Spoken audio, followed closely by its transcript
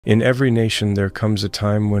In every nation there comes a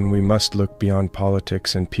time when we must look beyond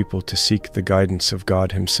politics and people to seek the guidance of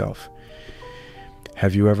God Himself.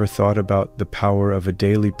 Have you ever thought about the power of a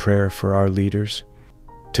daily prayer for our leaders?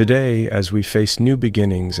 Today, as we face new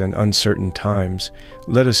beginnings and uncertain times,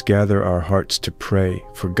 let us gather our hearts to pray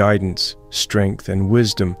for guidance, strength, and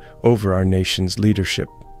wisdom over our nation's leadership.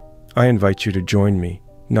 I invite you to join me,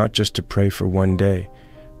 not just to pray for one day,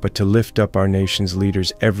 but to lift up our nation's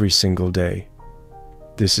leaders every single day.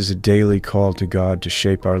 This is a daily call to God to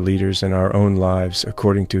shape our leaders and our own lives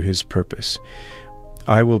according to His purpose.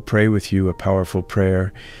 I will pray with you a powerful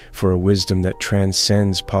prayer for a wisdom that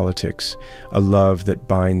transcends politics, a love that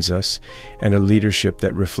binds us, and a leadership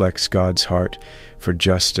that reflects God's heart for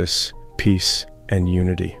justice, peace, and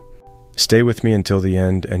unity. Stay with me until the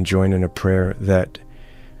end and join in a prayer that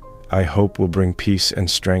I hope will bring peace and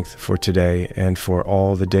strength for today and for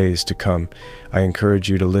all the days to come. I encourage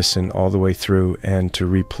you to listen all the way through and to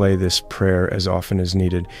replay this prayer as often as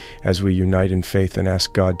needed as we unite in faith and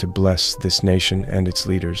ask God to bless this nation and its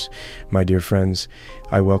leaders. My dear friends,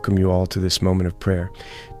 I welcome you all to this moment of prayer.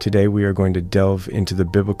 Today we are going to delve into the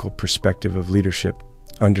biblical perspective of leadership,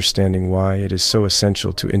 understanding why it is so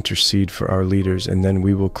essential to intercede for our leaders, and then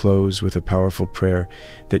we will close with a powerful prayer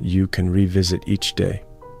that you can revisit each day.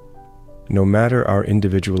 No matter our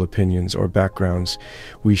individual opinions or backgrounds,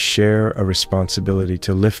 we share a responsibility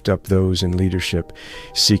to lift up those in leadership,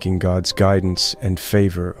 seeking God's guidance and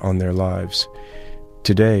favor on their lives.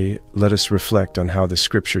 Today, let us reflect on how the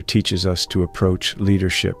Scripture teaches us to approach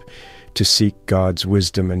leadership, to seek God's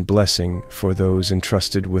wisdom and blessing for those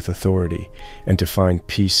entrusted with authority, and to find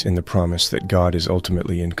peace in the promise that God is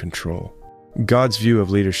ultimately in control. God's view of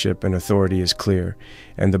leadership and authority is clear,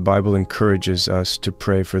 and the Bible encourages us to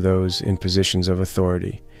pray for those in positions of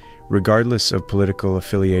authority. Regardless of political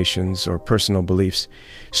affiliations or personal beliefs,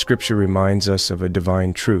 Scripture reminds us of a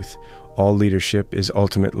divine truth. All leadership is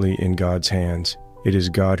ultimately in God's hands. It is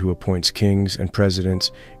God who appoints kings and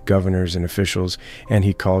presidents, governors and officials, and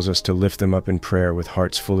He calls us to lift them up in prayer with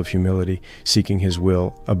hearts full of humility, seeking His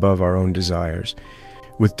will above our own desires.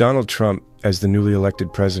 With Donald Trump as the newly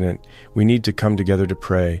elected president, we need to come together to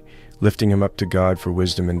pray, lifting him up to God for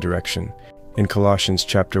wisdom and direction. In Colossians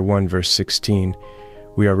chapter 1, verse 16,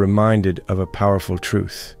 we are reminded of a powerful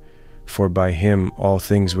truth. For by Him all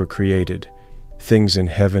things were created, things in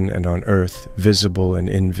heaven and on earth, visible and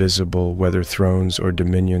invisible, whether thrones or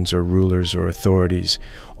dominions or rulers or authorities.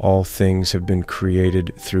 All things have been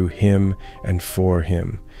created through Him and for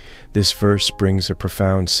Him. This verse brings a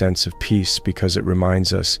profound sense of peace because it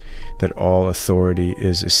reminds us that all authority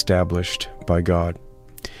is established by God.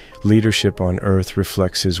 Leadership on earth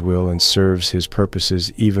reflects His will and serves His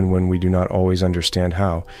purposes even when we do not always understand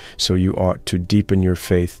how. So you ought to deepen your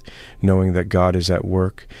faith, knowing that God is at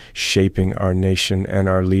work, shaping our nation and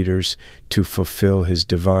our leaders to fulfill His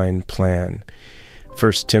divine plan.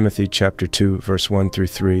 1 Timothy chapter 2, verse 1 through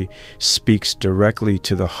 3 speaks directly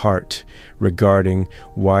to the heart regarding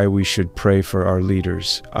why we should pray for our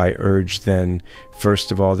leaders. I urge then, first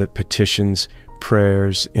of all, that petitions,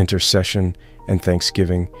 prayers, intercession, and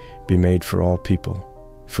thanksgiving be made for all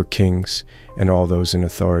people, for kings and all those in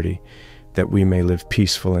authority, that we may live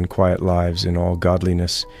peaceful and quiet lives in all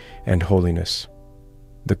godliness and holiness.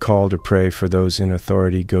 The call to pray for those in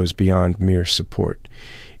authority goes beyond mere support.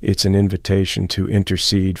 It's an invitation to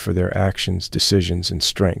intercede for their actions, decisions, and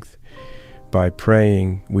strength. By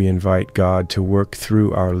praying, we invite God to work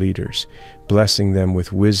through our leaders, blessing them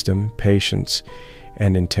with wisdom, patience,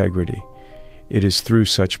 and integrity. It is through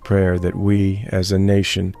such prayer that we, as a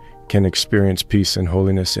nation, can experience peace and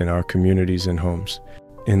holiness in our communities and homes.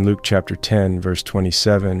 In Luke chapter 10, verse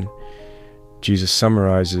 27, Jesus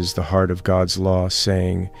summarizes the heart of God's law,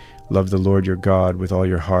 saying, "Love the Lord your God with all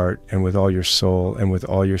your heart, and with all your soul, and with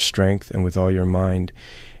all your strength, and with all your mind,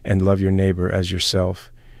 and love your neighbor as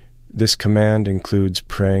yourself." This command includes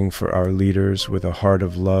praying for our leaders with a heart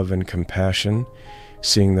of love and compassion,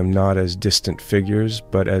 seeing them not as distant figures,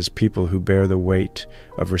 but as people who bear the weight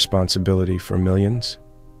of responsibility for millions.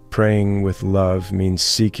 Praying with love means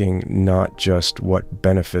seeking not just what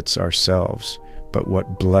benefits ourselves, but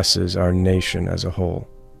what blesses our nation as a whole.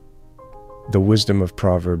 The wisdom of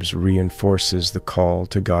Proverbs reinforces the call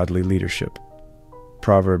to godly leadership.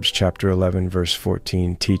 Proverbs chapter 11, verse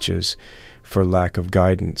 14 teaches, "For lack of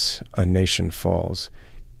guidance, a nation falls,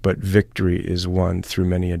 but victory is won through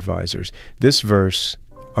many advisors." This verse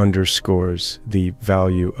underscores the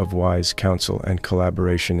value of wise counsel and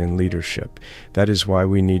collaboration in leadership. That is why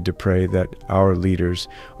we need to pray that our leaders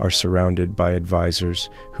are surrounded by advisors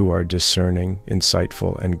who are discerning,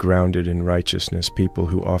 insightful, and grounded in righteousness, people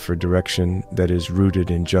who offer direction that is rooted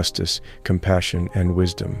in justice, compassion, and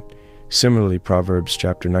wisdom. Similarly, Proverbs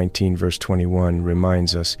chapter 19, verse 21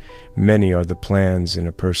 reminds us, "Many are the plans in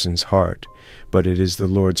a person's heart, but it is the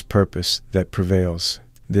Lord's purpose that prevails."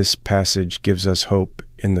 This passage gives us hope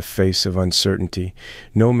in the face of uncertainty.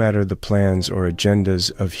 No matter the plans or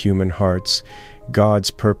agendas of human hearts,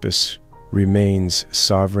 God's purpose remains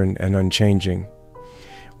sovereign and unchanging.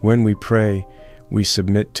 When we pray, we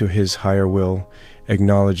submit to His higher will,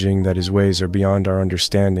 acknowledging that His ways are beyond our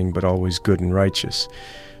understanding, but always good and righteous.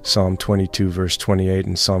 Psalm 22, verse 28,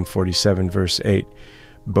 and Psalm 47, verse 8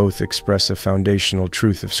 both express a foundational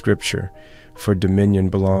truth of Scripture. For dominion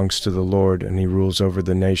belongs to the Lord, and He rules over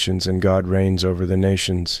the nations, and God reigns over the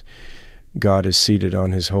nations. God is seated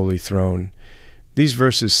on His holy throne. These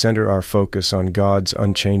verses center our focus on God's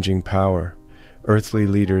unchanging power. Earthly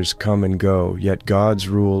leaders come and go, yet God's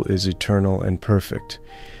rule is eternal and perfect.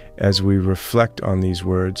 As we reflect on these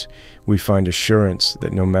words, we find assurance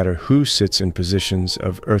that no matter who sits in positions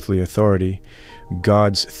of earthly authority,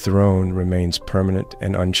 God's throne remains permanent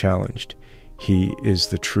and unchallenged. He is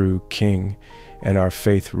the true King, and our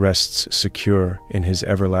faith rests secure in His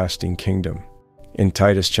everlasting kingdom. In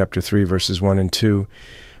Titus chapter 3, verses 1 and 2,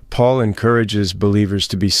 Paul encourages believers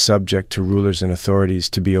to be subject to rulers and authorities,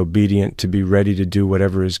 to be obedient, to be ready to do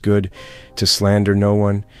whatever is good, to slander no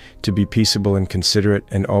one, to be peaceable and considerate,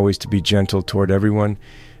 and always to be gentle toward everyone.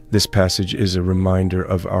 This passage is a reminder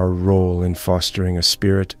of our role in fostering a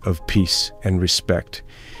spirit of peace and respect.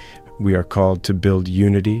 We are called to build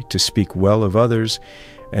unity, to speak well of others,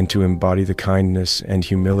 and to embody the kindness and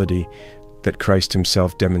humility that Christ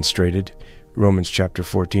Himself demonstrated. Romans chapter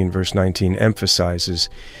 14, verse 19 emphasizes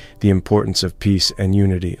the importance of peace and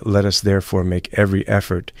unity. Let us therefore make every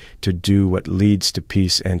effort to do what leads to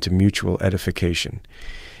peace and to mutual edification.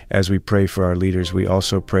 As we pray for our leaders, we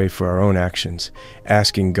also pray for our own actions,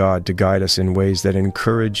 asking God to guide us in ways that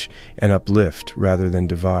encourage and uplift rather than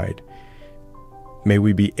divide. May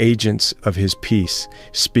we be agents of His peace,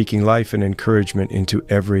 speaking life and encouragement into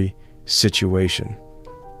every situation.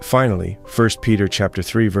 Finally, 1 Peter chapter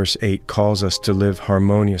 3, verse 8 calls us to live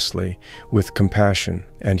harmoniously with compassion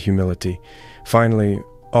and humility. Finally,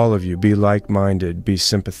 all of you, be like-minded, be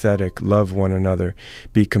sympathetic, love one another,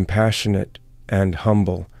 be compassionate and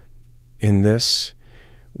humble. In this,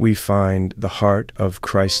 we find the heart of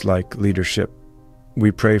Christ-like leadership. We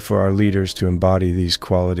pray for our leaders to embody these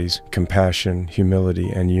qualities, compassion, humility,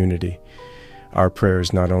 and unity. Our prayer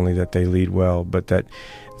is not only that they lead well, but that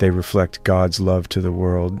they reflect God's love to the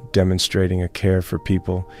world, demonstrating a care for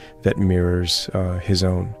people that mirrors His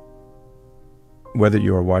own. Whether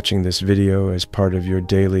you are watching this video as part of your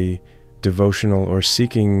daily devotional or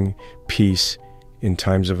seeking peace in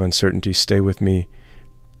times of uncertainty, stay with me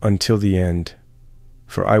until the end,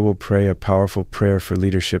 for I will pray a powerful prayer for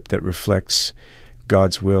leadership that reflects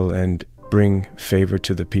God's will and bring favor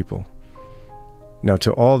to the people. Now,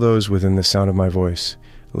 to all those within the sound of my voice,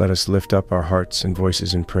 let us lift up our hearts and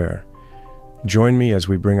voices in prayer. Join me as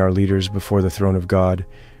we bring our leaders before the throne of God,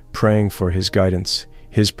 praying for His guidance,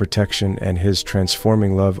 His protection, and His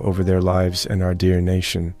transforming love over their lives and our dear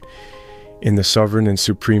nation. In the sovereign and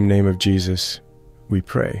supreme name of Jesus, we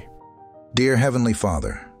pray. Dear Heavenly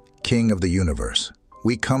Father, King of the universe,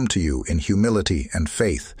 we come to You in humility and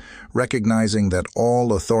faith, recognizing that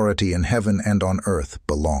all authority in heaven and on earth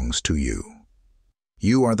belongs to You.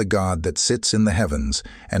 You are the God that sits in the heavens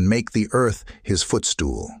and make the earth His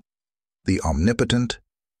footstool, the omnipotent,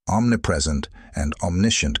 omnipresent, and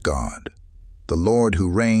omniscient God, the Lord who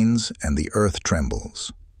reigns and the earth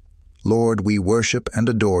trembles. Lord, we worship and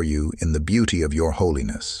adore You in the beauty of Your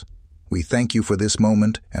holiness. We thank You for this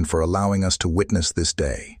moment and for allowing us to witness this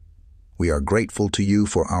day. We are grateful to You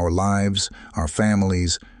for our lives, our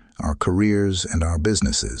families, our careers, and our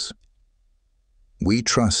businesses. We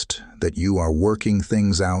trust that You are working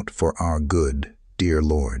things out for our good, dear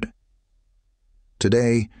Lord.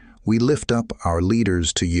 Today, we lift up our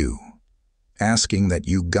leaders to You, asking that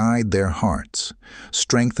You guide their hearts,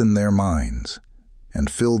 strengthen their minds,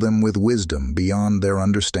 and fill them with wisdom beyond their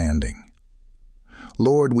understanding.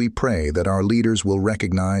 Lord, we pray that our leaders will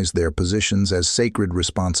recognize their positions as sacred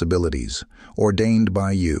responsibilities ordained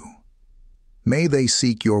by You. May they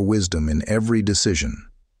seek Your wisdom in every decision,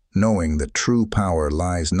 knowing that true power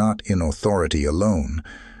lies not in authority alone,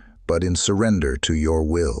 but in surrender to Your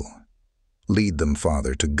will. Lead them,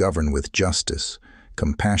 Father, to govern with justice,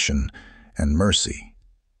 compassion, and mercy,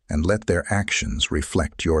 and let their actions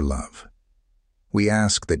reflect your love. We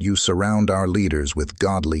ask that you surround our leaders with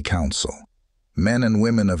godly counsel, men and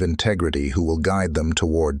women of integrity who will guide them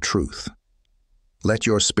toward truth. Let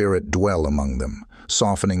your Spirit dwell among them,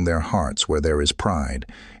 softening their hearts where there is pride,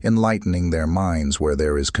 enlightening their minds where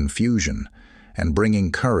there is confusion, and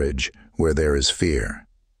bringing courage where there is fear.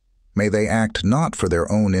 May they act not for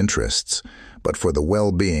their own interests, but for the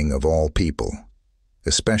well-being of all people,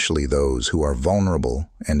 especially those who are vulnerable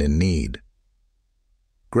and in need.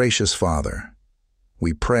 Gracious Father,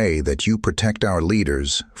 we pray that you protect our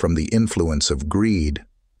leaders from the influence of greed,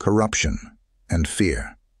 corruption, and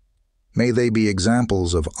fear. May they be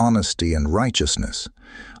examples of honesty and righteousness,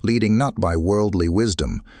 leading not by worldly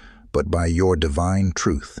wisdom, but by your divine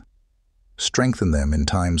truth. Strengthen them in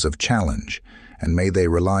times of challenge, and may they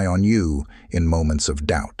rely on you in moments of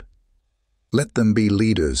doubt. Let them be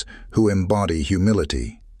leaders who embody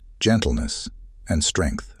humility, gentleness, and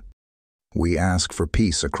strength. We ask for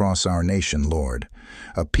peace across our nation, Lord,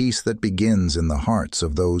 a peace that begins in the hearts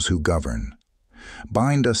of those who govern.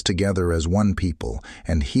 Bind us together as one people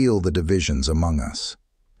and heal the divisions among us.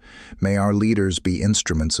 May our leaders be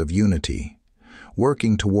instruments of unity,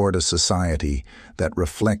 working toward a society that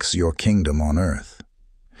reflects your kingdom on earth.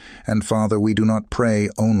 And Father, we do not pray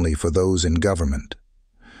only for those in government,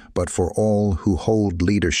 but for all who hold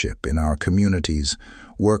leadership in our communities,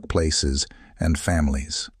 workplaces, and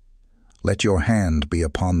families. Let your hand be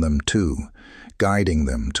upon them too, guiding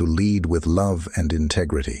them to lead with love and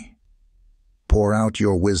integrity. Pour out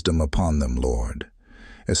your wisdom upon them, Lord,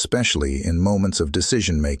 especially in moments of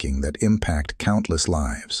decision-making that impact countless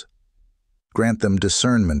lives. Grant them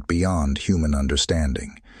discernment beyond human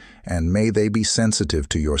understanding, and may they be sensitive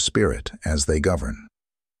to your Spirit as they govern.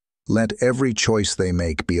 Let every choice they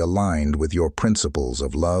make be aligned with your principles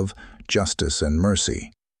of love, justice, and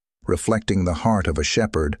mercy, reflecting the heart of a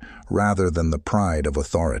shepherd rather than the pride of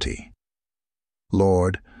authority.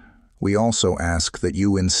 Lord, we also ask that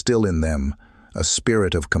you instill in them a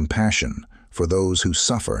spirit of compassion for those who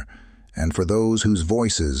suffer and for those whose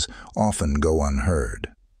voices often go unheard.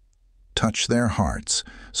 Touch their hearts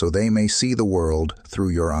so they may see the world through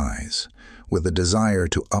your eyes, with a desire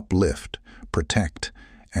to uplift, protect,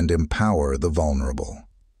 and empower the vulnerable.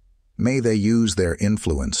 May they use their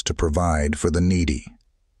influence to provide for the needy,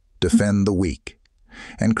 defend the weak,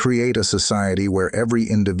 and create a society where every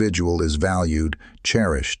individual is valued,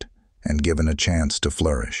 cherished, and given a chance to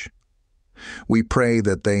flourish. We pray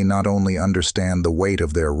that they not only understand the weight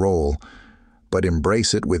of their role, but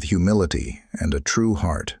embrace it with humility and a true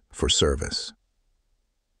heart for service.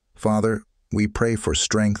 Father, we pray for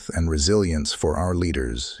strength and resilience for our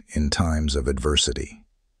leaders in times of adversity.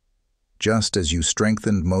 Just as you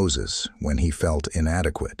strengthened Moses when he felt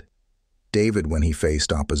inadequate, David when he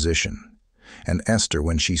faced opposition, and Esther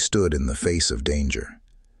when she stood in the face of danger,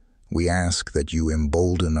 we ask that you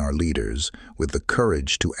embolden our leaders with the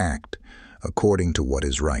courage to act according to what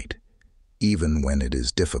is right, even when it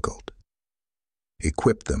is difficult.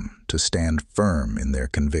 Equip them to stand firm in their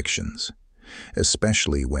convictions,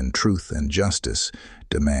 especially when truth and justice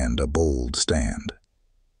demand a bold stand.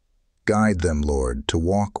 Guide them, Lord, to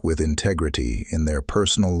walk with integrity in their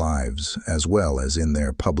personal lives as well as in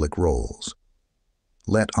their public roles.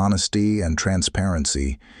 Let honesty and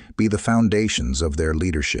transparency be the foundations of their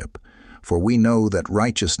leadership, for we know that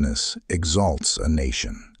righteousness exalts a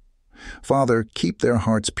nation. Father, keep their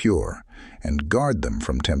hearts pure and guard them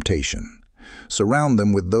from temptation. Surround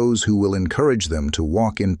them with those who will encourage them to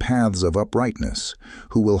walk in paths of uprightness,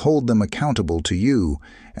 who will hold them accountable to you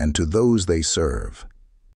and to those they serve.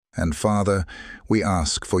 And Father, we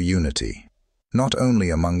ask for unity, not only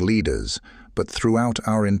among leaders, but throughout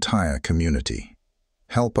our entire community.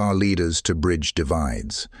 Help our leaders to bridge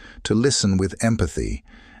divides, to listen with empathy,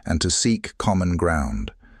 and to seek common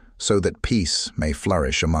ground, so that peace may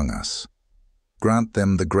flourish among us. Grant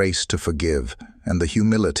them the grace to forgive and the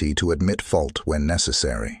humility to admit fault when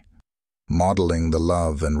necessary, modeling the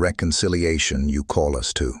love and reconciliation you call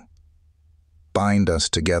us to. Bind us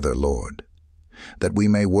together, Lord, that we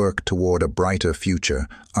may work toward a brighter future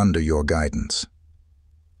under your guidance.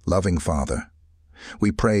 Loving Father,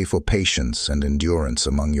 we pray for patience and endurance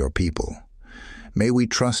among your people. May we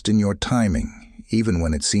trust in your timing, even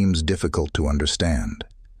when it seems difficult to understand.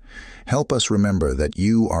 Help us remember that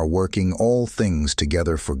you are working all things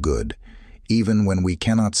together for good, even when we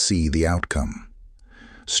cannot see the outcome.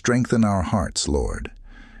 Strengthen our hearts, Lord,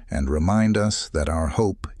 and remind us that our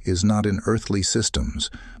hope is not in earthly systems,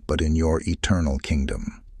 but in your eternal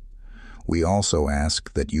kingdom. We also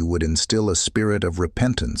ask that you would instill a spirit of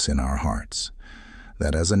repentance in our hearts,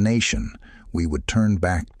 that as a nation we would turn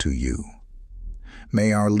back to you.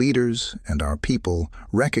 May our leaders and our people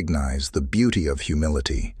recognize the beauty of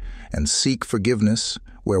humility and seek forgiveness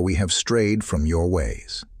where we have strayed from your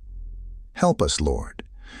ways. Help us, Lord,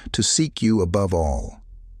 to seek you above all,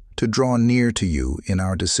 to draw near to you in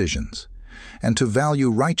our decisions, and to value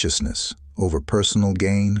righteousness over personal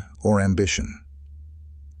gain or ambition.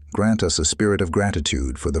 Grant us a spirit of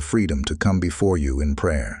gratitude for the freedom to come before you in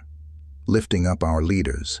prayer, lifting up our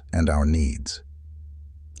leaders and our needs.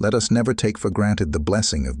 Let us never take for granted the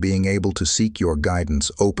blessing of being able to seek your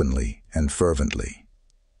guidance openly and fervently.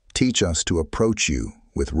 Teach us to approach you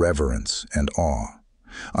with reverence and awe,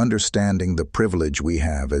 understanding the privilege we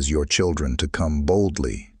have as your children to come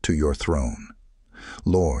boldly to your throne.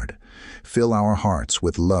 Lord, fill our hearts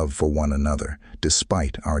with love for one another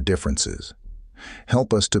despite our differences.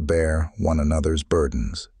 Help us to bear one another's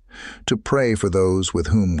burdens, to pray for those with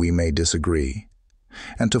whom we may disagree,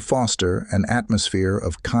 and to foster an atmosphere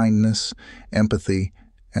of kindness, empathy,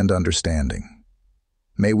 and understanding.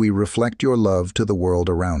 May we reflect your love to the world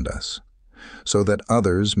around us, so that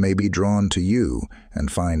others may be drawn to you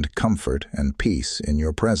and find comfort and peace in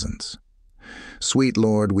your presence. Sweet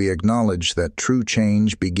Lord, we acknowledge that true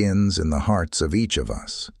change begins in the hearts of each of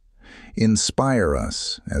us. Inspire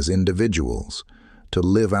us as individuals to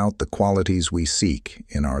live out the qualities we seek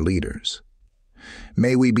in our leaders.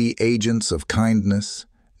 May we be agents of kindness,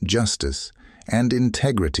 justice, and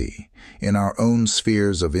integrity in our own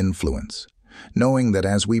spheres of influence, knowing that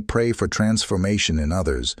as we pray for transformation in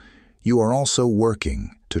others, you are also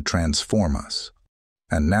working to transform us.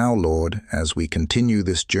 And now, Lord, as we continue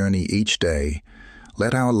this journey each day,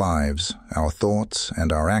 let our lives, our thoughts,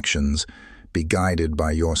 and our actions be guided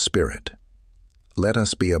by your Spirit. Let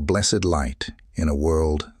us be a blessed light in a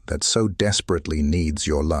world that so desperately needs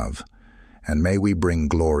your love, and may we bring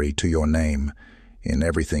glory to your name in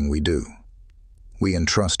everything we do. We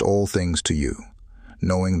entrust all things to you,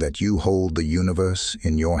 knowing that you hold the universe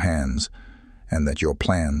in your hands and that your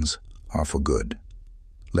plans are for good.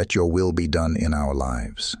 Let your will be done in our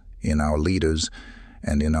lives, in our leaders,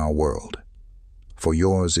 and in our world. For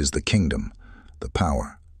yours is the kingdom, the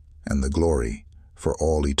power, and the glory for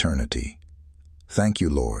all eternity. Thank you,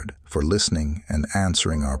 Lord, for listening and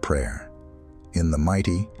answering our prayer. In the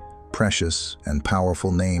mighty, precious, and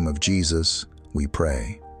powerful name of Jesus, we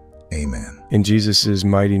pray. Amen. In Jesus'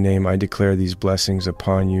 mighty name, I declare these blessings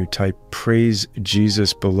upon you. Type praise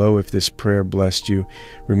Jesus below if this prayer blessed you.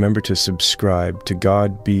 Remember to subscribe. To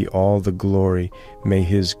God be all the glory. May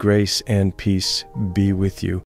his grace and peace be with you.